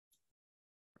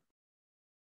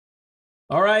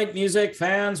All right, music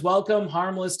fans, welcome.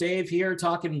 Harmless Dave here,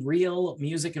 talking real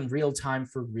music in real time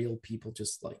for real people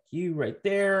just like you right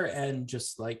there and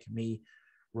just like me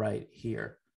right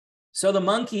here. So the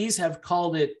Monkees have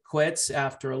called it quits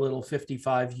after a little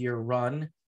 55-year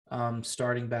run,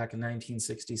 starting back in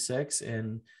 1966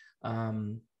 and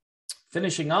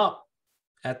finishing up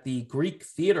at the Greek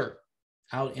Theater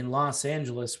out in Los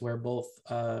Angeles, where both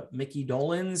Mickey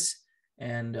Dolenz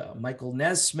and Michael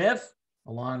Nesmith,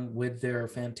 along with their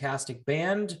fantastic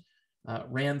band,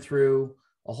 ran through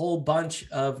a whole bunch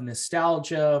of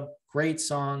nostalgia, great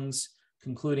songs,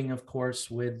 concluding, of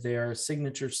course, with their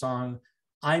signature song,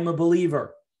 I'm a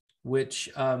Believer,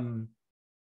 which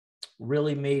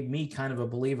really made me kind of a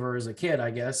believer as a kid,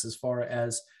 I guess, as far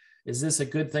as, is this a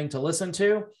good thing to listen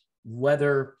to?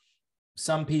 Whether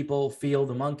some people feel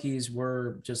the Monkees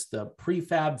were just the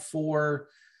prefab four,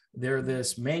 they're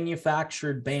this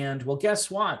manufactured band. Well,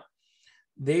 guess what?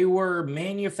 They were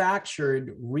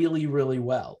manufactured really, really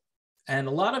well. And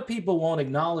a lot of people won't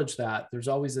acknowledge that. There's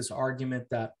always this argument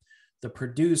that the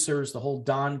producers, the whole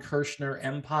Don Kirshner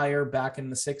empire back in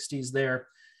the 60s there,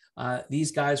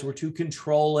 these guys were too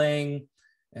controlling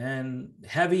and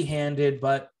heavy-handed,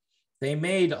 but they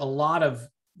made a lot of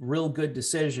real good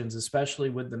decisions, especially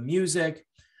with the music.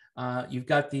 You've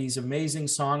got these amazing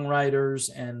songwriters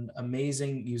and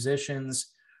amazing musicians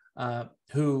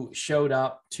who showed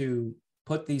up to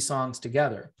put these songs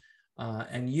together,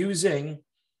 and using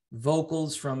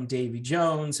vocals from Davy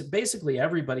Jones. Basically,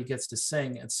 everybody gets to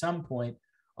sing at some point,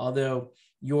 although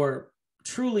your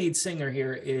true lead singer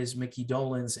here is Mickey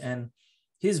Dolenz, and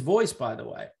his voice, by the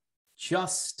way,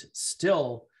 just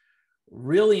still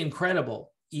really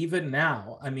incredible, even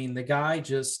now. I mean, the guy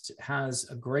just has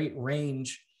a great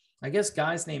range. I guess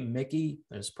guys named Mickey,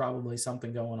 there's probably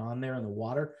something going on there in the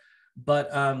water,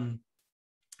 but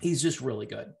he's just really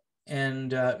good.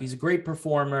 And he's a great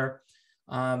performer.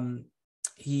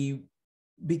 He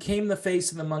became the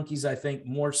face of the Monkees, I think,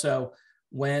 more so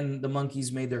when the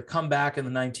Monkees made their comeback in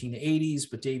the 1980s,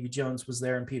 but Davy Jones was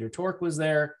there and Peter Tork was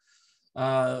there.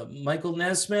 Michael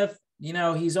Nesmith, you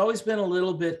know, he's always been a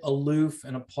little bit aloof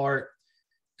and apart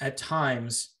at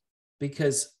times,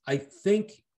 because I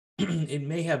think it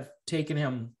may have taken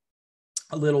him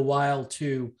a little while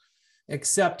to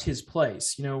accept his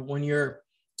place. You know, when you're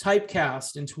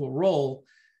typecast into a role,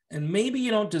 and maybe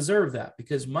you don't deserve that,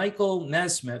 because Michael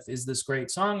Nesmith is this great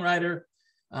songwriter.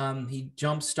 He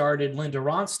jump-started Linda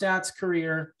Ronstadt's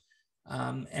career,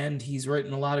 and he's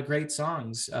written a lot of great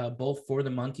songs, both for the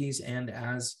Monkees and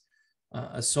as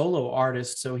a solo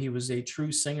artist. So he was a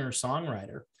true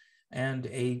singer-songwriter and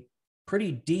a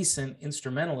pretty decent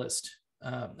instrumentalist,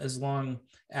 as long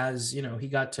as, you know, he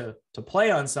got to play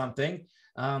on something.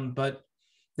 But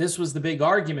this was the big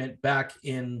argument back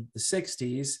in the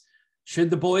 60s. Should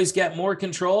the boys get more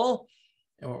control,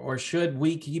 or should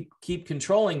we keep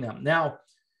controlling them? Now,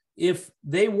 if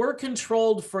they were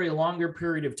controlled for a longer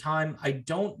period of time, I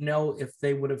don't know if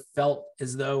they would have felt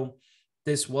as though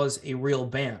this was a real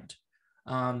band.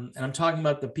 And I'm talking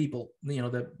about the people, you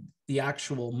know, the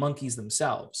actual Monkees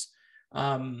themselves.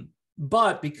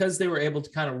 But because they were able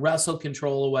to kind of wrestle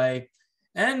control away,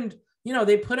 and, you know,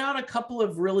 they put out a couple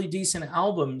of really decent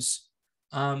albums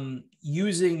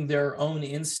using their own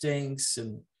instincts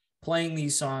and playing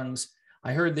these songs.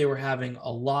 I heard they were having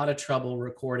a lot of trouble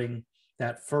recording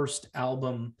that first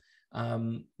album,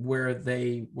 where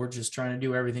they were just trying to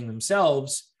do everything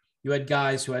themselves. You had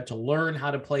guys who had to learn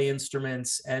how to play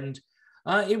instruments, and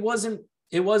it wasn't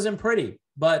pretty,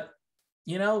 but,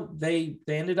 you know, they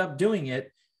ended up doing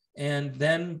it. And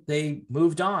then they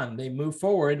moved on, they moved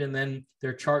forward, and then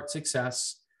their chart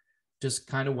success just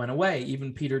kind of went away.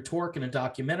 Even Peter Tork in a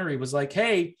documentary was like,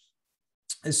 hey,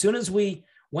 as soon as we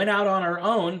went out on our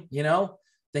own, you know,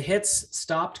 the hits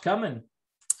stopped coming.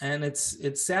 And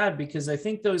it's sad, because I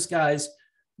think those guys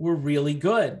were really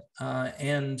good,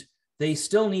 and they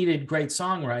still needed great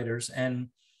songwriters. And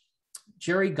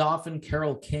Jerry Goffin,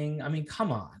 Carole King, I mean,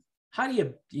 come on. How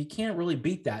do you can't really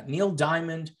beat that. Neil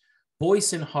Diamond,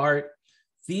 Boyce and Hart,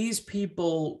 these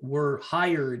people were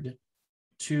hired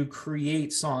to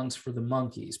create songs for the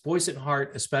Monkees. Boyce and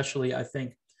Hart, especially, I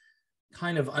think,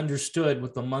 kind of understood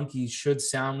what the Monkees should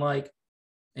sound like.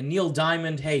 And Neil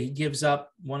Diamond, hey, he gives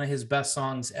up one of his best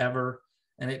songs ever,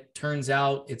 and it turns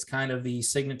out it's kind of the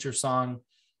signature song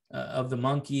of the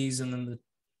Monkees. And then the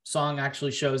song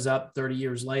actually shows up 30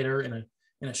 years later in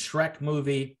a Shrek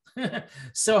movie.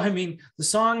 So, I mean, the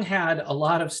song had a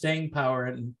lot of staying power.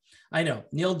 And I know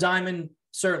Neil Diamond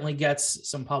certainly gets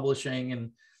some publishing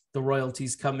and the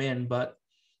royalties come in, but,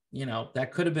 you know,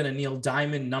 that could have been a Neil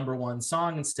Diamond #1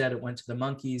 song. Instead, it went to the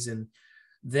Monkees, and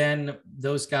Then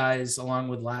those guys, along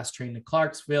with Last Train to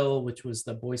Clarksville, which was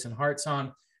the Boyce and Hart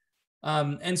song,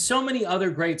 and so many other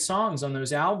great songs on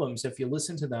those albums. If you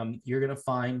listen to them, you're going to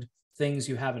find things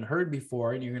you haven't heard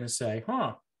before, and you're going to say,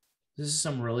 huh, this is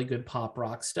some really good pop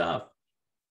rock stuff.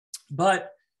 But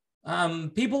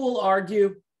people will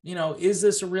argue, is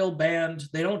this a real band?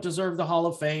 They don't deserve the Hall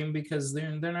of Fame because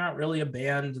they're not really a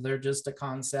band. They're just a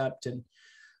concept. And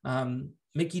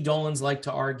Mickey Dolenz liked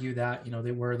to argue that,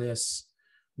 they were this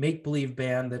make-believe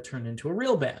band that turned into a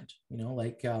real band.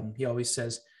 He always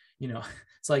says,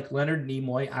 it's like Leonard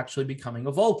Nimoy actually becoming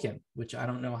a Vulcan, which I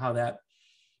don't know how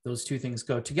those two things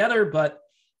go together, but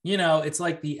it's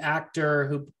like the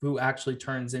actor who actually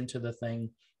turns into the thing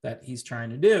that he's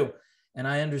trying to do. And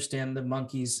I understand the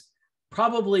Monkees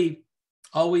probably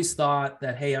always thought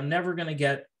that, hey, I'm never going to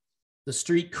get the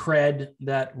street cred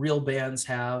that real bands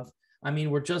have. I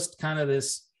mean, we're just kind of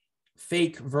this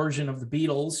fake version of the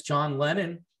Beatles. John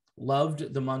Lennon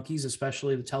loved the Monkees,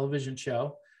 especially the television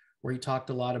show, where he talked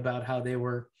a lot about how they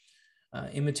were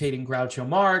imitating Groucho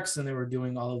Marx and they were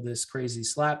doing all of this crazy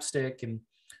slapstick, and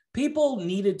people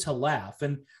needed to laugh.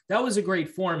 And that was a great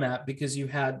format because you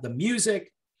had the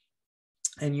music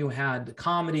and you had the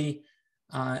comedy,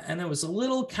 and it was a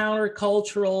little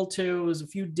countercultural too. It was a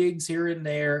few digs here and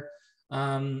there,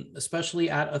 especially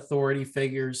at authority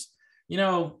figures,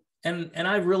 and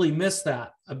I really miss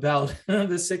that about the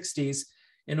 60s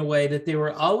in a way, that they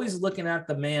were always looking at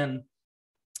the man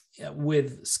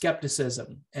with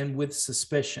skepticism and with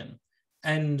suspicion.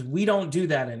 And we don't do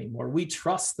that anymore. We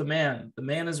trust the man. The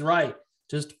man is right.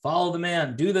 Just follow the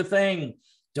man, do the thing.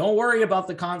 Don't worry about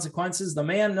the consequences. The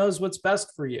man knows what's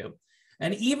best for you.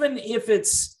 And even if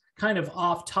it's kind of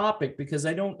off topic, because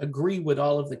I don't agree with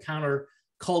all of the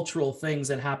counter-cultural things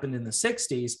that happened in the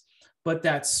 60s, but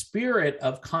that spirit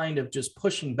of kind of just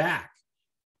pushing back,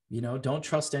 don't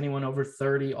trust anyone over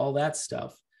 30, all that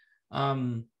stuff.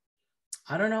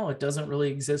 I don't know. It doesn't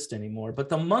really exist anymore. But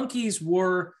the Monkees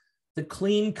were the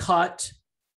clean cut,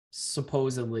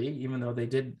 supposedly, even though they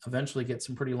did eventually get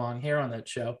some pretty long hair on that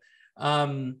show.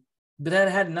 But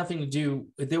that had nothing to do.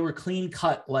 They were clean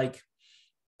cut, like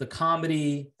the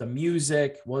comedy, the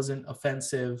music wasn't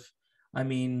offensive. I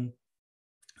mean,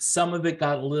 some of it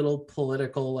got a little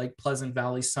political, like Pleasant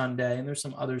Valley Sunday, and there's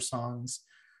some other songs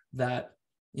that,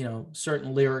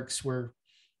 certain lyrics were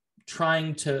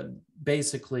trying to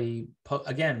basically,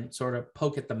 again, sort of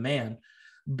poke at the man.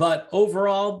 But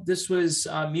overall, this was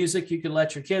music you could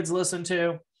let your kids listen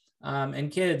to, and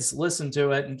kids listened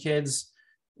to it. And kids,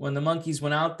 when the Monkees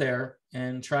went out there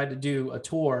and tried to do a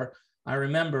tour, I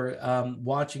remember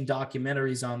watching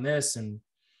documentaries on this, and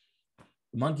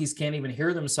the Monkees can't even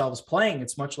hear themselves playing.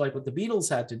 It's much like what the Beatles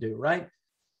had to do, right?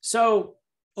 So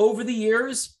over the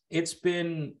years, it's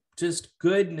been just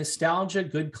good nostalgia,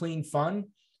 good, clean fun.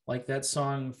 Like that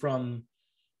song from,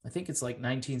 I think it's like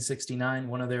 1969,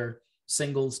 one of their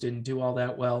singles didn't do all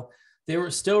that well. They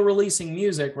were still releasing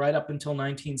music right up until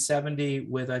 1970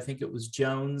 with, I think it was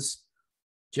Jones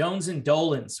and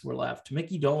Dolenz were left.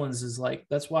 Mickey Dolenz is like,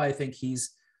 that's why I think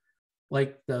he's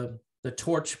like the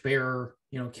torch bearer,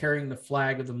 carrying the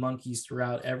flag of the Monkees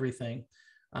throughout everything.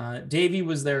 Davey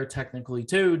was there technically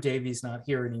too. Davey's not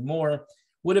here anymore.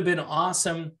 Would have been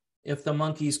awesome if the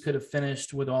Monkees could have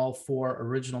finished with all 4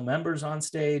 original members on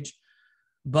stage.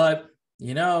 But,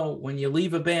 when you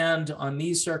leave a band on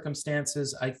these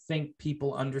circumstances, I think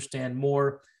people understand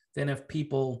more than if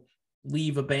people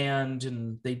leave a band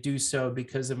and they do so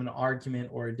because of an argument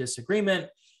or a disagreement.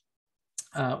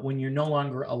 When you're no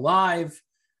longer alive,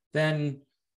 then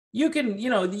you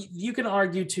can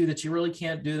argue too that you really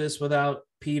can't do this without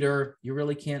Peter. You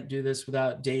really can't do this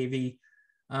without Davey.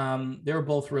 They were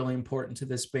both really important to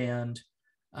this band.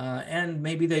 And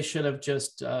maybe they should have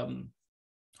just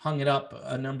hung it up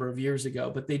a number of years ago.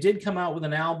 But they did come out with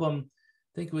an album,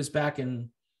 I think it was back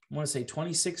in, I want to say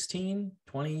 2016,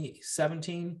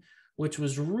 2017, which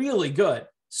was really good,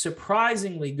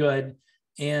 surprisingly good.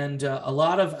 And a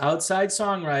lot of outside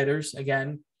songwriters,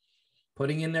 again,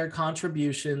 putting in their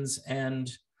contributions.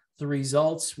 And the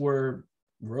results were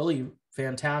really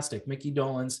fantastic. Mickey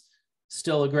Dolenz,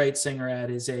 still a great singer at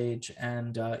his age,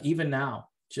 and even now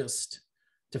just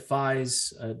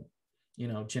defies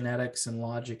genetics and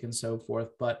logic and so forth.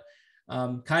 But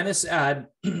kind of sad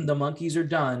the Monkees are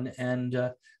done,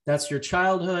 and that's your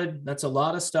childhood. That's a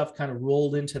lot of stuff kind of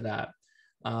rolled into that.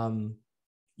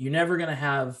 You're never going to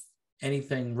have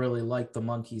anything really like the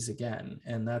Monkees again,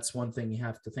 and that's one thing you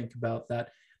have to think about, that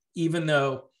even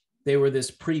though they were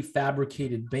this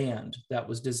prefabricated band that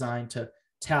was designed to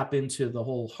tap into the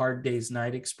whole Hard Day's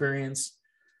Night experience,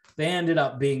 they ended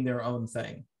up being their own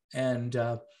thing. And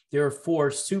there were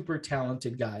four super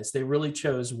talented guys. They really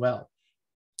chose well.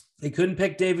 They couldn't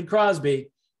pick David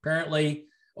Crosby, apparently,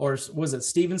 or was it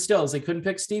Stephen Stills? They couldn't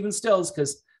pick Stephen Stills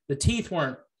because the teeth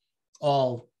weren't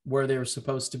all where they were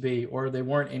supposed to be, or they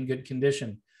weren't in good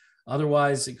condition.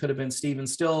 Otherwise, it could have been Stephen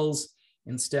Stills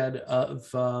instead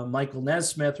of Michael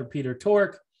Nesmith or Peter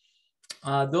Tork.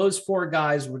 Those four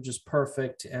guys were just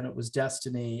perfect, and it was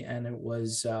destiny, and it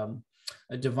was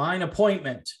a divine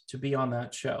appointment to be on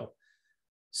that show.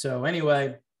 So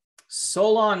anyway,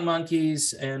 so long,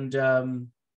 Monkees, and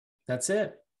that's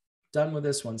it. Done with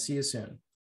this one. See you soon.